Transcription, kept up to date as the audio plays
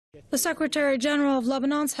The Secretary General of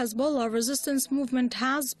Lebanon's Hezbollah resistance movement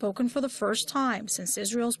has spoken for the first time since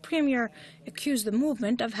Israel's premier accused the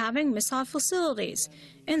movement of having missile facilities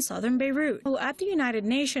in southern Beirut. At the United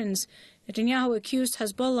Nations, Netanyahu accused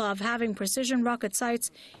Hezbollah of having precision rocket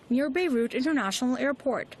sites near Beirut International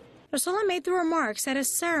Airport. Rasulullah made the remarks at a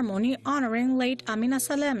ceremony honoring late Amina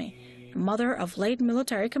Salemi, the mother of late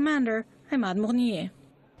military commander Ahmad Moghnieh.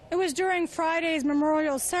 It was during Friday's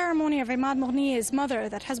memorial ceremony of Ahmad Moghniyeh's mother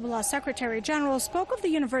that Hezbollah Secretary General spoke of the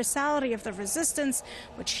universality of the resistance,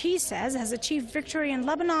 which he says has achieved victory in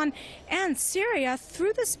Lebanon and Syria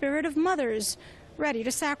through the spirit of mothers ready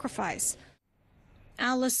to sacrifice.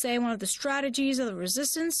 Analysts say one of the strategies of the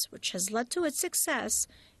resistance, which has led to its success,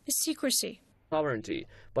 is secrecy. Sovereignty,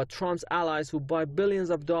 but Trump's allies who buy billions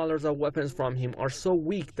of dollars of weapons from him are so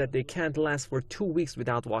weak that they can't last for 2 weeks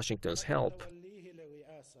without Washington's help.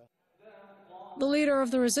 The leader of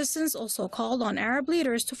the resistance also called on Arab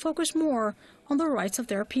leaders to focus more on the rights of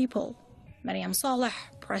their people. Mariam Saleh,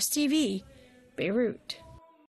 Press TV, Beirut.